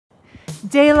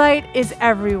Daylight is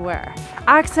everywhere.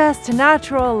 Access to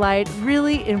natural light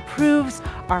really improves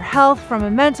our health from a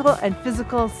mental and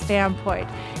physical standpoint.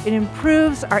 It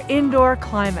improves our indoor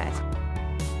climate.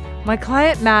 My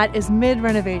client Matt is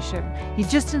mid-renovation. He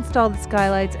just installed the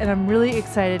skylights and I'm really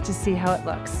excited to see how it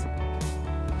looks.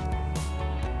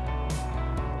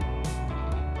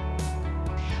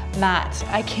 Matt,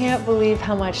 I can't believe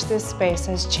how much this space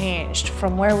has changed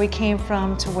from where we came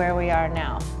from to where we are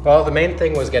now. Well, the main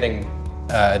thing was getting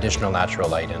additional natural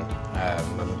light in.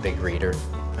 I'm a big reader,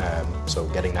 so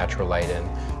getting natural light in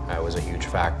was a huge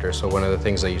factor. So one of the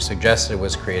things that you suggested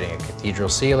was creating a cathedral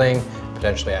ceiling,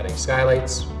 potentially adding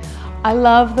skylights. I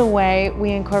love the way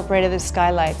we incorporated the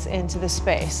skylights into the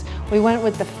space. We went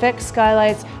with the fixed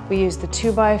skylights, we used the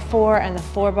 2x4 and the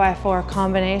 4x4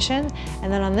 combination,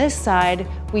 and then on this side,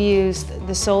 we used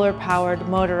the solar-powered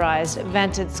motorized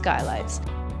vented skylights.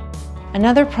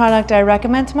 Another product I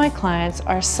recommend to my clients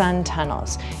are sun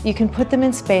tunnels. You can put them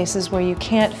in spaces where you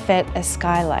can't fit a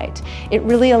skylight. It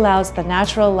really allows the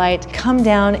natural light to come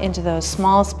down into those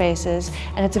small spaces,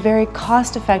 and it's a very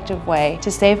cost-effective way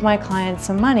to save my clients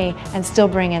some money and still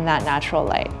bring in that natural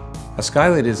light. A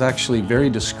skylight is actually very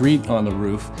discreet on the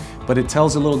roof, but it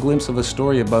tells a little glimpse of a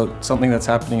story about something that's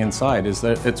happening inside. Is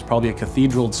that it's probably a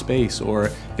cathedral space, or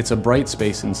it's a bright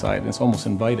space inside, and it's almost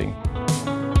inviting.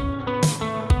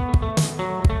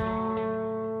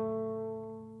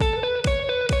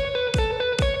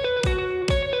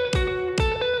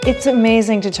 It's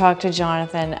amazing to talk to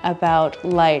Jonathan about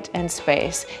light and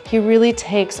space. He really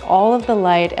takes all of the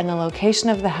light and the location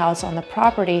of the house on the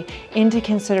property into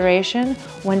consideration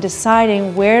when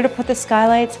deciding where to put the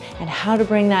skylights and how to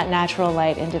bring that natural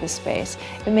light into the space.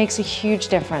 It makes a huge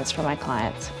difference for my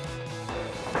clients.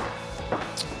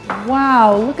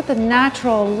 Wow, look at the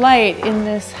natural light in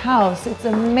this house. It's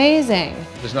amazing.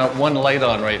 There's not one light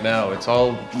on right now. It's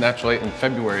all natural light. In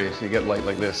February, you get light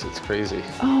like this. It's crazy.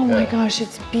 Oh my gosh,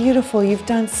 it's beautiful. You've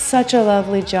done such a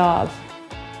lovely job.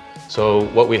 So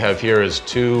what we have here is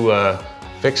two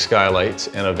fixed skylights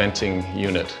and a venting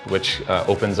unit, which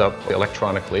opens up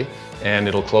electronically, and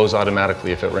it'll close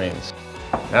automatically if it rains.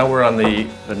 Now we're on the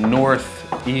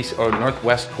northeast or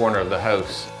northwest corner of the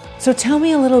house. So tell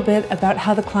me a little bit about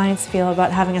how the clients feel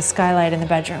about having a skylight in the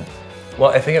bedroom. Well,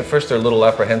 I think at first they're a little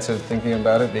apprehensive thinking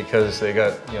about it because they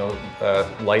got,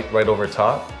 light right over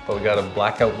top, but we got a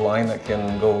blackout blind that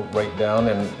can go right down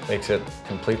and makes it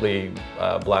completely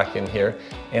black in here.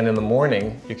 And in the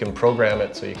morning, you can program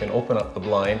it so you can open up the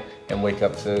blind and wake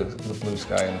up to the blue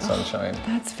sky and sunshine.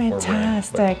 That's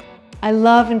fantastic. I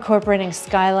love incorporating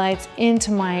skylights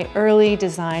into my early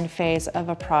design phase of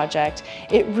a project.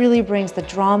 It really brings the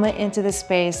drama into the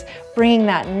space, bringing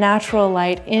that natural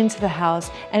light into the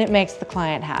house, and it makes the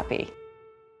client happy.